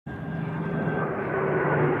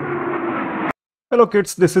Hello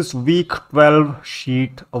kids, this is week 12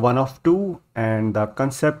 sheet 1 of 2 and the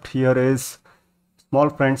concept here is small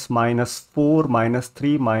friends minus 4 minus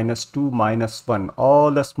 3 minus 2 minus 1.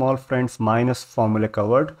 All the small friends minus formula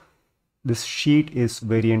covered. This sheet is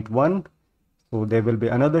variant 1. So there will be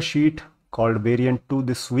another sheet called variant 2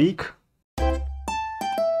 this week.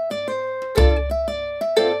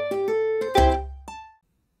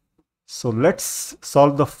 So let's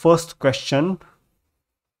solve the first question.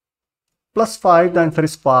 Plus 5, the answer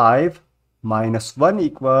is 5, minus 1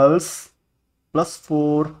 equals plus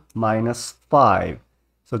 4 minus 5.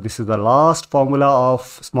 So this is the last formula of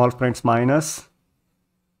small friends minus.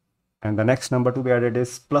 And the next number to be added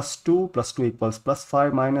is plus 2 equals plus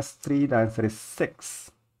 5 minus 3. The answer is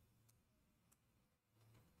 6.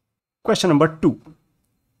 Question number 2.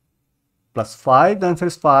 Plus 5, the answer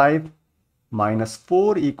is 5, minus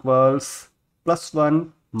 4 equals plus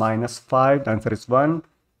 1 minus 5. The answer is 1.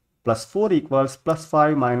 Plus 4 equals plus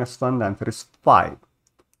 5 minus 1. The answer is 5.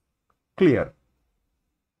 Clear.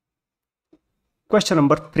 Question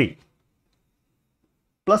number 3.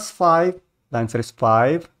 Plus 5, the answer is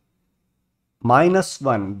 5. Minus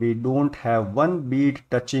 1, we don't have one bead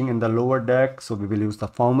touching in the lower deck, so we will use the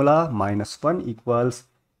formula minus 1 equals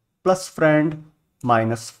plus friend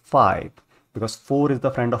minus 5, because 4 is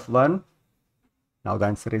the friend of 1. Now the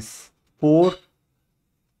answer is 4.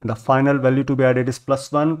 The final value to be added is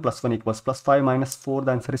plus 1 equals plus 5 minus 4.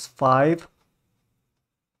 The answer is 5.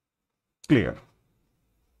 Clear.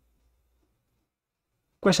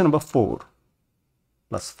 Question number 4.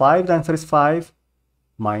 Plus 5, the answer is 5.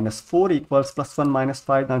 Minus 4 equals plus 1 minus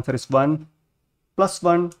 5. The answer is 1. Plus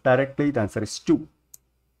 1 directly, the answer is 2.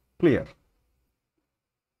 Clear.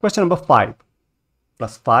 Question number 5.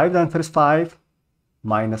 Plus 5, the answer is 5.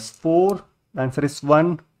 Minus 4, the answer is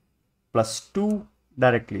 1. Plus 2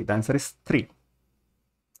 directly, the answer is 3.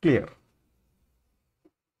 Clear.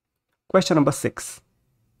 Question number 6.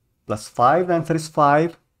 Plus 5, the answer is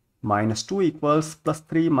 5. Minus 2 equals plus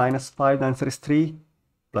 3 minus 5, the answer is 3.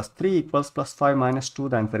 Plus 3 equals plus 5 minus 2,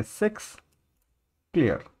 the answer is 6.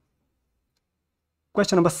 Clear.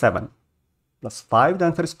 Question number 7. Plus 5, the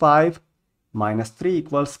answer is 5. Minus 3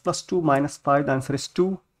 equals plus 2 minus 5, the answer is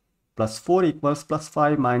 2. Plus 4 equals plus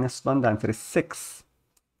 5 minus 1, the answer is 6.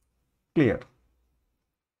 Clear.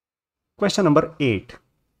 Question number 8.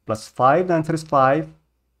 Plus 5, the answer is 5.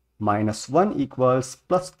 Minus 1 equals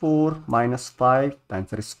plus 4 minus 5, the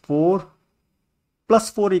answer is 4.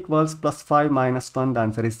 Plus 4 equals plus 5 minus 1, the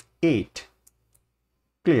answer is 8.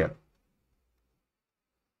 Clear.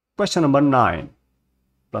 Question number 9.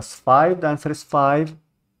 Plus 5, the answer is 5.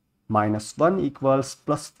 Minus 1 equals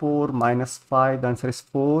plus 4 minus 5, the answer is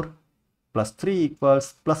 4. Plus 3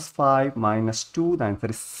 equals plus 5 minus 2, the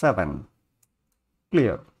answer is 7.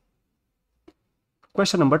 Clear.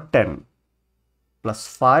 Question number 10. Plus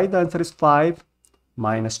 5, the answer is 5.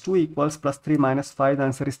 Minus 2 equals plus 3 minus 5, the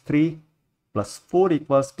answer is 3. Plus 4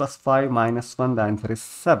 equals plus 5 minus 1, the answer is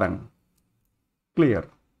 7. Clear.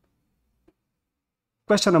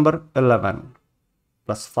 Question number 11.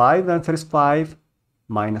 Plus 5, the answer is 5.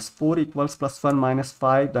 Minus 4 equals plus 1 minus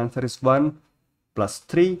 5, the answer is 1. Plus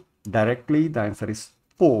 3 directly, the answer is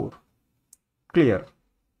 4. Clear.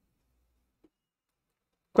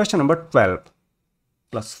 Question number 12.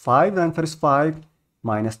 Plus 5, the answer is 5.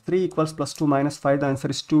 Minus 3 equals plus 2 minus 5, the answer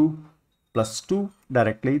is 2. Plus 2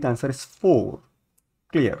 directly, the answer is 4.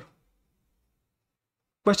 Clear.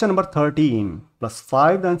 Question number 13. Plus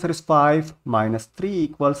 5, the answer is 5. Minus 3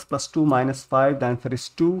 equals plus 2 minus 5, the answer is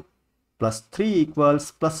 2. Plus 3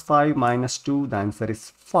 equals plus 5 minus 2, the answer is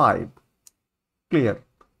 5. Clear.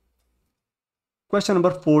 Question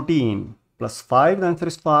number 14. Plus 5, the answer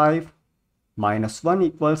is 5. Minus 1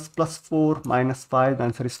 equals plus 4 minus 5, the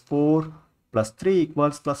answer is 4. Plus 3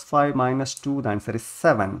 equals plus 5 minus 2, the answer is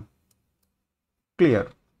 7.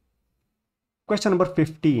 Clear. Question number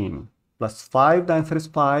 15. Plus 5, the answer is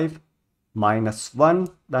 5. Minus 1,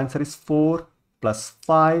 the answer is 4. Plus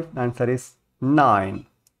 5, the answer is 9.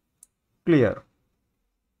 Clear.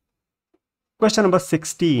 Question number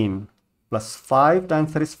 16. Plus 5, the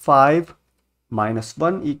answer is 5. Minus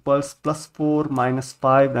 1 equals plus 4 minus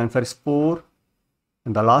 5, the answer is 4.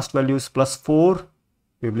 And the last value is plus 4.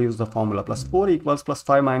 We will use the formula plus 4 equals plus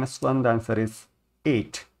 5 minus 1, the answer is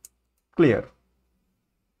 8. Clear.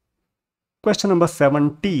 Question number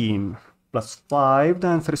 17. Plus 5, the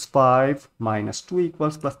answer is 5. Minus 2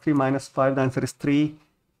 equals plus 3 minus 5, the answer is 3.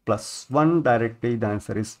 Plus 1 directly, the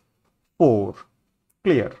answer is 4.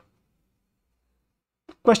 Clear.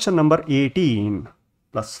 Question number 18.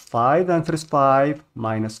 Plus 5, the answer is 5.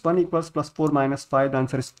 Minus 1 equals plus 4 minus 5, the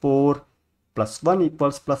answer is 4. Plus 1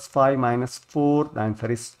 equals plus 5 minus 4, the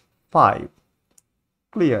answer is 5.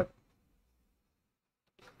 Clear.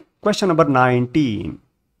 Question number 19.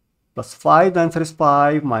 Plus 5, the answer is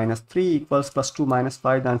 5, minus 3 equals plus 2 minus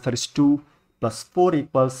 5, the answer is 2, plus 4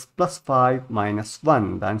 equals plus 5 minus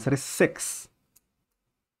 1, the answer is 6.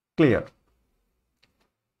 Clear.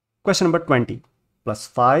 Question number 20. Plus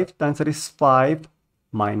 5, the answer is 5,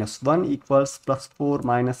 minus 1 equals plus 4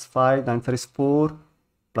 minus 5, the answer is 4,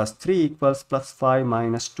 plus 3 equals plus 5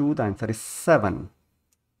 minus 2, the answer is 7.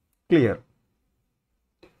 Clear.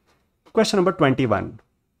 Question number 21.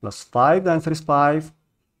 Plus 5, the answer is 5,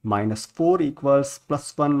 minus 4 equals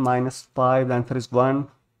plus 1 minus 5, the answer is 1,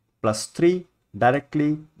 plus 3,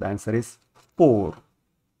 directly, the answer is 4.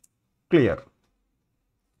 Clear.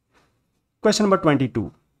 Question number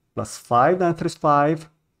 22. Plus 5, the answer is 5,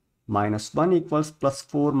 minus 1 equals plus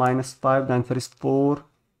 4 minus 5, the answer is 4,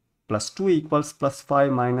 plus 2 equals plus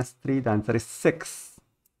 5 minus 3, the answer is 6.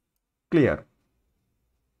 Clear.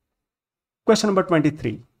 Question number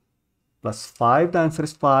 23. Plus 5, the answer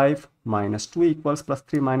is 5, minus 2 equals plus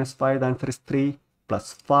 3 minus 5, the answer is 3,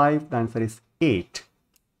 plus 5, the answer is 8.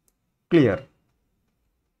 Clear.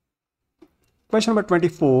 Question number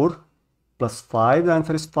 24. Plus 5, the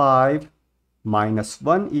answer is 5, minus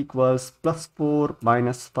 1 equals plus 4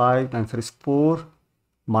 minus 5, the answer is 4,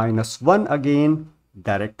 minus 1 again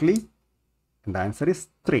directly, and the answer is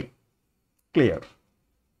 3. Clear.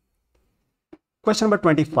 Question number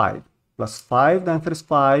 25. Plus 5, the answer is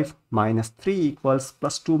 5, minus 3 equals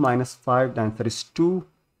plus 2 minus 5, the answer is 2,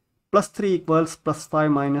 plus 3 equals plus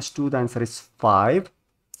 5 minus 2, the answer is 5.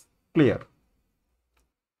 Clear.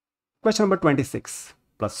 Question number 26.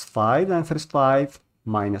 Plus 5, the answer is 5,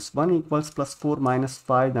 minus 1 equals plus 4 minus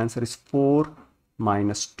 5, the answer is 4,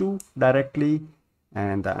 minus 2 directly,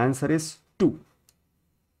 and the answer is 2.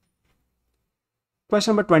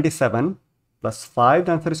 Question number 27. Plus 5,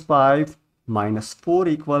 the answer is 5, minus 4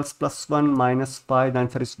 equals plus 1 minus 5, the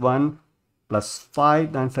answer is 1, plus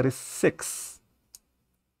 5, the answer is 6.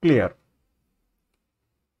 Clear.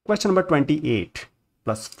 Question number 28.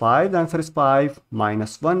 Plus 5, the answer is 5,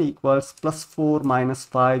 minus 1 equals plus 4 minus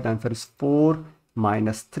 5, the answer is 4,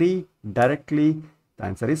 minus 3 directly, the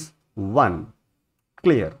answer is 1.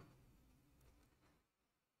 Clear.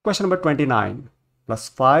 Question number 29. Plus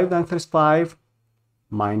 5, the answer is 5,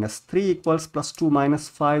 minus 3 equals plus 2 minus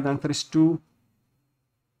 5, the answer is 2,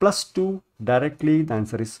 plus 2 directly, the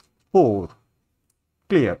answer is 4.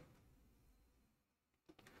 Clear.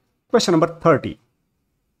 Question number 30.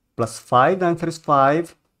 Plus 5, the answer is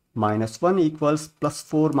 5, minus 1 equals plus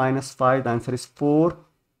 4 minus 5, the answer is 4,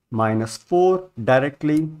 minus 4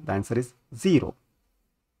 directly, the answer is 0.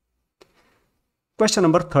 Question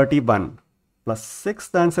number 31. Plus 6,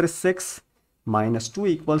 the answer is 6, minus 2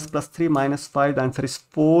 equals plus 3 minus 5, the answer is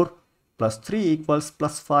 4, plus 3 equals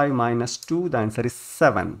plus 5 minus 2, the answer is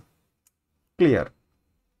 7. Clear.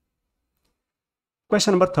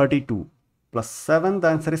 Question number 32. Plus 7, the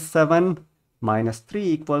answer is 7, minus 3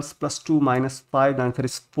 equals plus 2 minus 5, the answer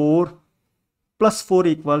is 4, plus 4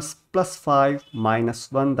 equals plus 5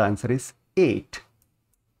 minus 1, the answer is 8.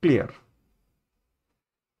 Clear.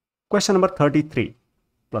 Question number 33.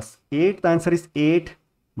 Plus 8, the answer is 8,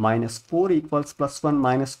 minus 4 equals plus 1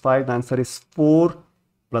 minus 5, the answer is 4,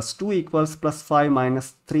 plus 2 equals plus 5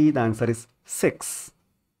 minus 3, the answer is 6.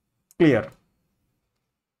 Clear.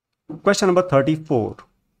 Question number 34.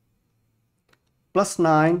 Plus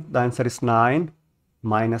 9, the answer is 9,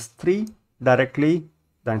 minus 3 directly,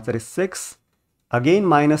 the answer is 6. Again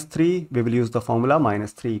minus 3, we will use the formula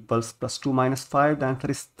minus 3 equals plus 2 minus 5, the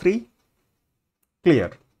answer is 3.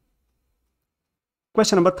 Clear.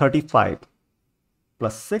 Question number 35.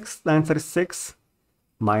 Plus 6, the answer is 6,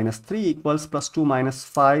 minus 3 equals plus 2 minus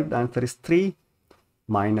 5, the answer is 3,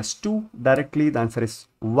 minus 2 directly, the answer is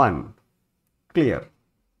 1. Clear.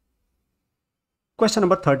 Question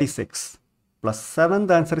number 36. Plus 7,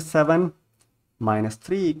 the answer is 7, minus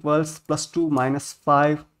 3 equals plus 2 minus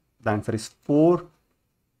 5, the answer is 4,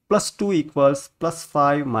 plus 2 equals plus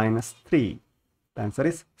 5 minus 3, the answer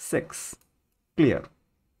is 6. Clear.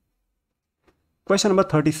 Question number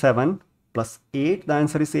 37. Plus 8, the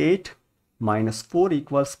answer is 8, minus 4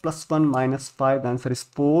 equals plus 1 minus 5, the answer is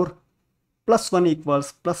 4, plus 1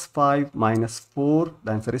 equals plus 5 minus 4,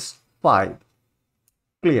 the answer is 5.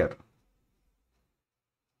 Clear.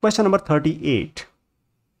 Question number 38.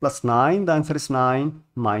 Plus 9, the answer is 9,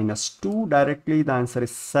 minus 2 directly, the answer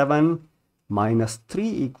is 7, minus 3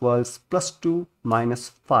 equals plus 2 minus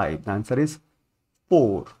 5, the answer is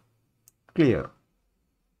 4. Clear.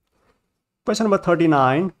 Question number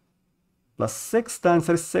 39. Plus 6, the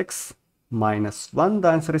answer is 6, minus 1, the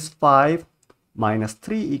answer is 5, minus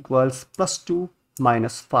 3 equals plus 2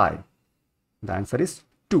 minus 5, the answer is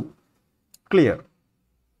 2. Clear.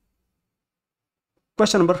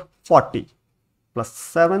 Question number 40. Plus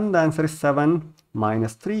 7, the answer is 7.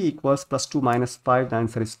 Minus 3 equals plus 2 minus 5, the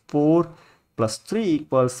answer is 4. Plus 3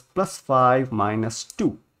 equals plus 5 minus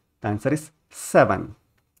 2. The answer is 7.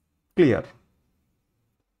 Clear?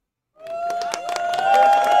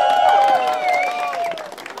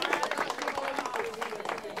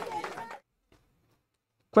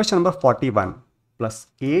 Question number 41. Plus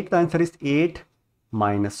 8, the answer is 8.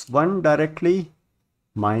 Minus 1 directly.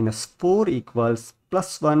 Minus 4 equals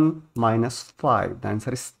plus 1 minus 5. The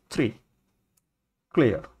answer is 3.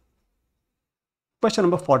 Clear? Question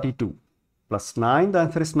number 42. Plus 9, the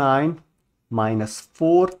answer is 9. Minus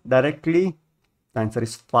 4 directly. The answer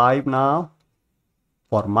is 5 now.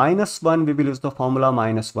 For minus 1, we will use the formula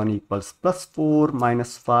minus 1 equals plus 4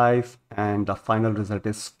 minus 5, and the final result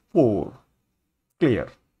is 4. Clear?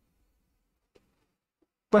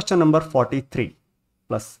 Question number 43.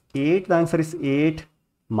 Plus 8, the answer is 8.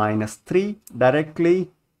 Minus 3 directly.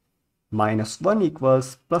 Minus 1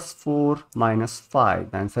 equals plus 4 minus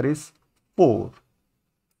 5. The answer is 4.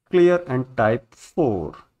 Clear and type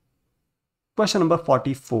 4. Question number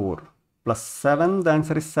 44. Plus 7, the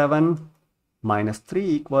answer is 7. Minus 3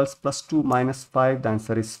 equals plus 2 minus 5. The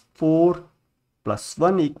answer is 4. Plus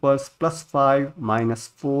 1 equals plus 5 minus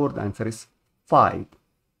 4. The answer is 5.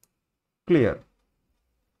 Clear?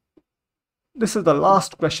 This is the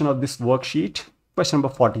last question of this worksheet. Question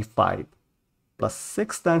number 45. Plus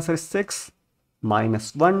 6, the answer is 6.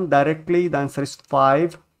 Minus 1 directly, the answer is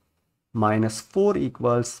 5. Minus 4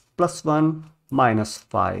 equals plus 1 minus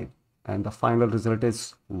 5. And the final result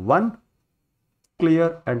is 1.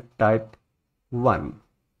 Clear and type 1.